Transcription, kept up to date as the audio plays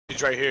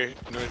He's right here,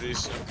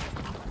 northeast.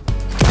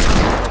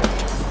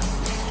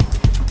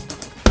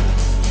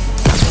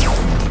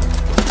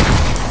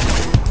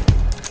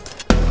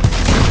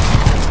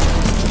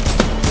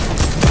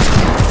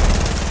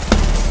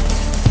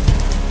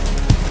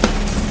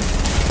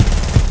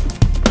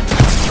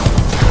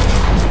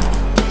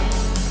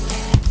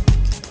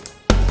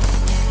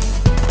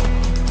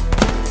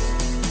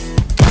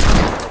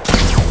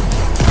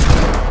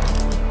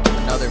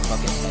 Another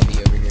fucking heavy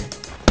over here.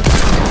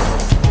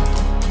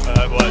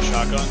 What,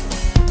 shotgun?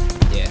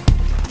 Yeah.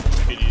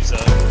 You could use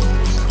that.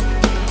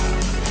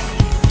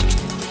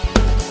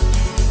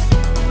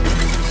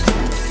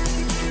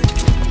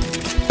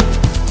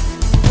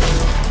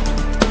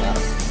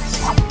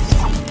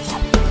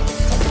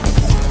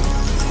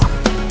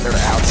 They're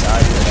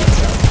outside.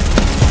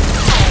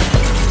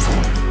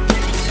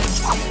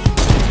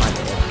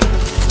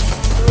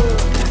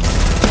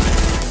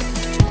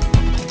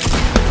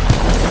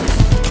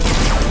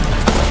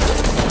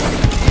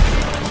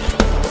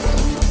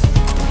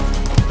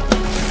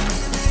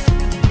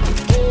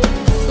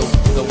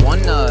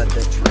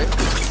 The drift.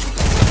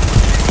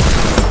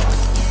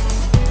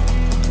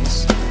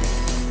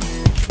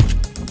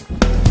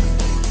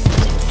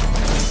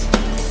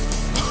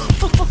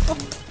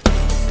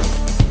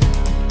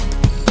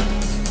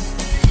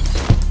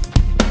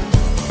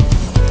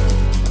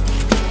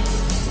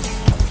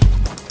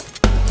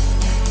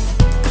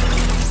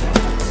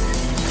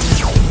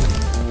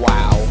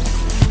 Wow.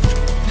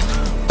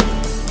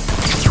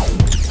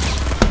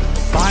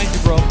 Behind you,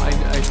 bro. I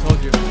told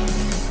you.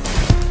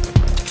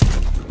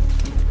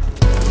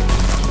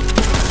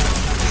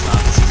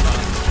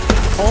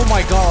 Oh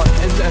my god,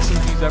 and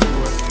SMGs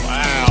everywhere.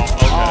 Wow,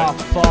 okay. Oh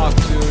fuck,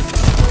 dude.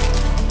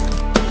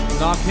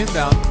 Knock him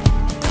down.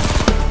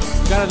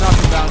 You gotta knock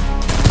him down.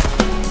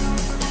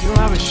 You don't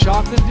have a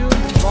shotgun, dude?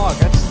 Fuck,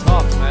 that's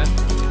tough, man.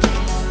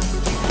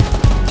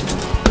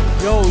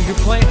 Yo,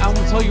 you're playing, I'm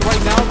gonna tell you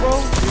right now, bro,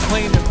 you're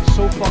playing him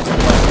so fucking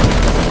well.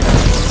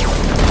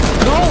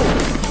 No!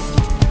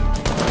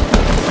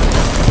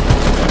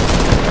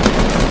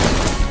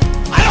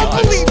 I don't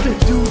believe it,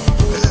 dude!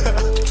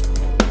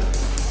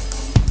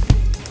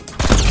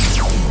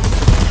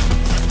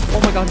 Oh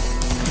my god.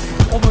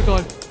 Oh my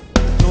god.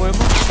 No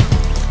ammo?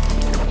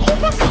 Oh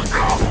my god.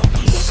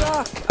 You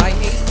suck. I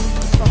hate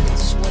fucking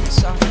sweaty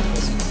soccer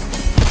pussy.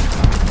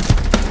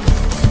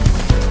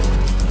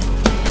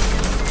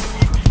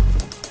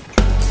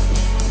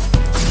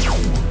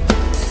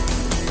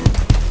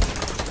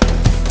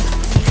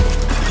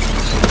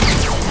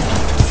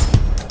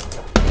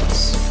 Yes.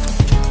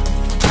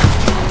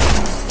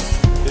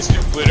 This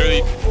dude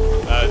literally,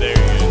 there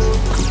he is.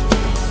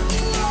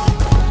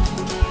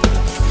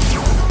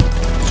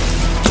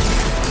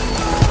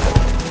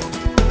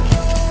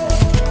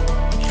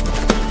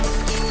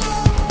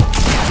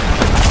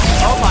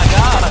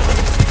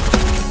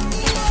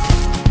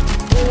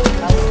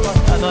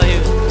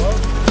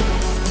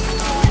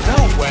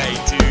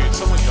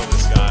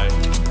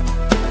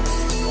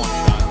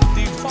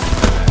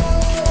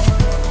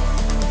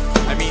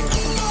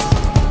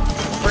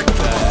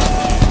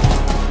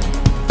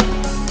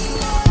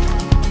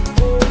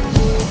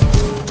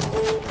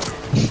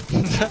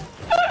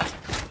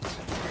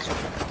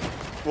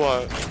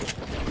 What?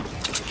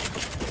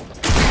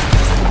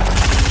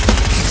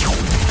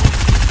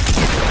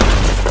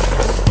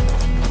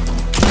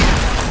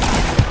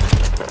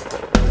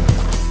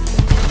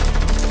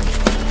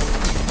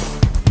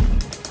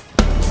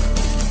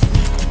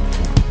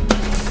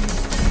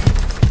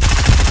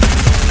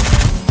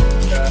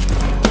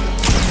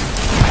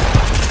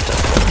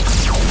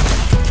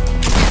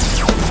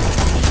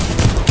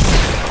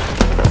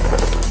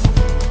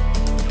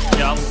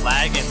 Yeah, I'm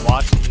lagging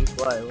watching you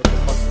play. What the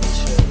fuck is this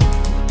shit?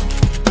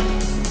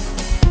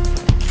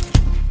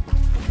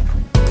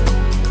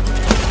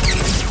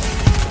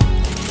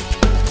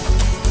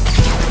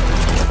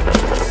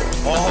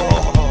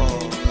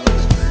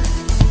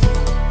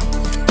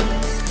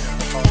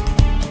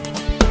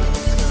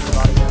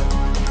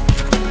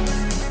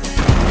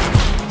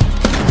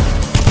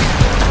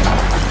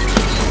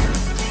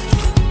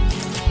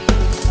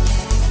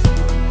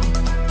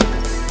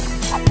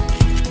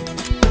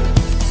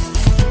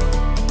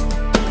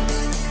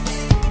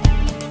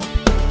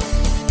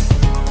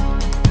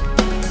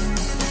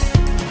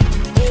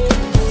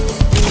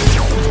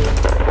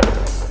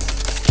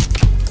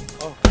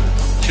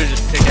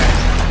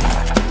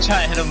 Try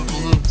to hit him